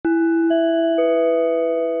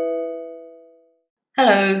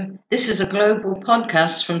Hello, this is a global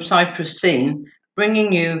podcast from Cyprus Scene,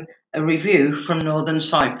 bringing you a review from Northern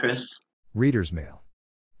Cyprus. Reader's Mail.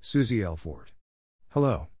 Susie L. Ford.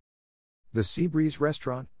 Hello. The Seabreeze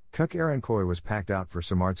Restaurant, Kucuk Erenkoy was packed out for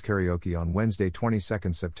Samart's karaoke on Wednesday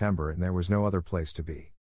 22nd September and there was no other place to be.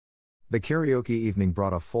 The karaoke evening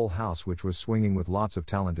brought a full house which was swinging with lots of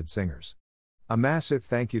talented singers. A massive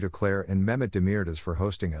thank you to Claire and Mehmet Demirtas for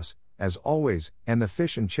hosting us, as always, and the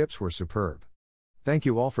fish and chips were superb. Thank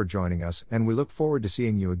you all for joining us and we look forward to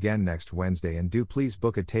seeing you again next Wednesday and do please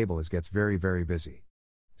book a table as gets very busy.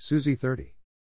 Susie 30.